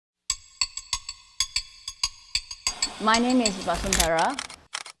My name is Vasun.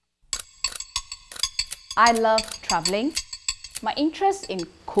 I love traveling. My interest in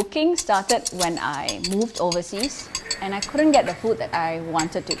cooking started when I moved overseas and I couldn't get the food that I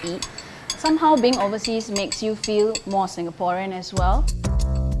wanted to eat. Somehow being overseas makes you feel more Singaporean as well.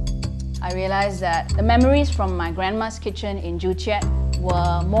 I realized that the memories from my grandma's kitchen in Joo Chiat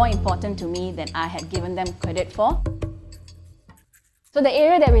were more important to me than I had given them credit for. So the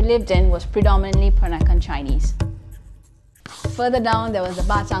area that we lived in was predominantly Peranakan Chinese. Further down there was the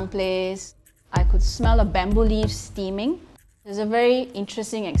Ba Zhang place. I could smell the bamboo leaves steaming. It was a very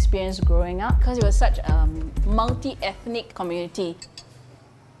interesting experience growing up because it was such a multi-ethnic community.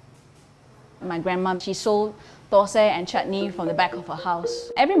 My grandma, she sold thosai and chutney from the back of her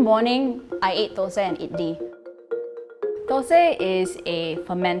house. Every morning, I ate thosai and idli. Thosai is a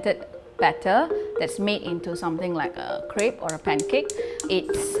fermented batter that's made into something like a crepe or a pancake.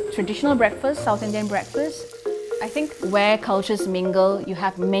 It's traditional breakfast, South Indian breakfast. I think where cultures mingle, you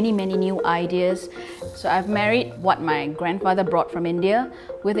have many new ideas. So I've married what my grandfather brought from India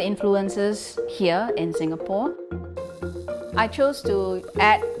with the influences here in Singapore. I chose to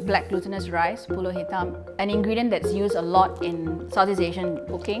add black glutinous rice, pulut hitam, an ingredient that's used a lot in Southeast Asian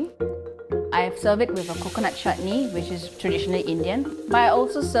cooking. I serve it with a coconut chutney, which is traditionally Indian, but I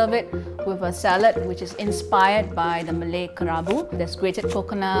also serve it with a salad which is inspired by the Malay kerabu. There's grated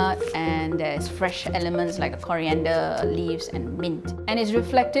coconut and there's fresh elements like coriander leaves and mint. And it's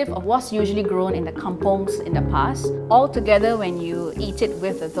reflective of what's usually grown in the kampongs in the past. All together, when you eat it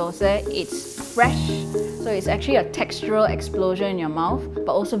with the thosai, it's fresh. So it's actually a textural explosion in your mouth,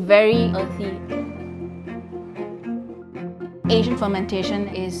 but also very earthy. Asian fermentation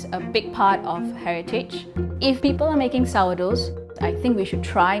is a big part of heritage. If people are making sourdoughs, I think we should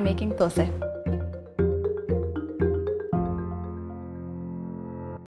try making thosai.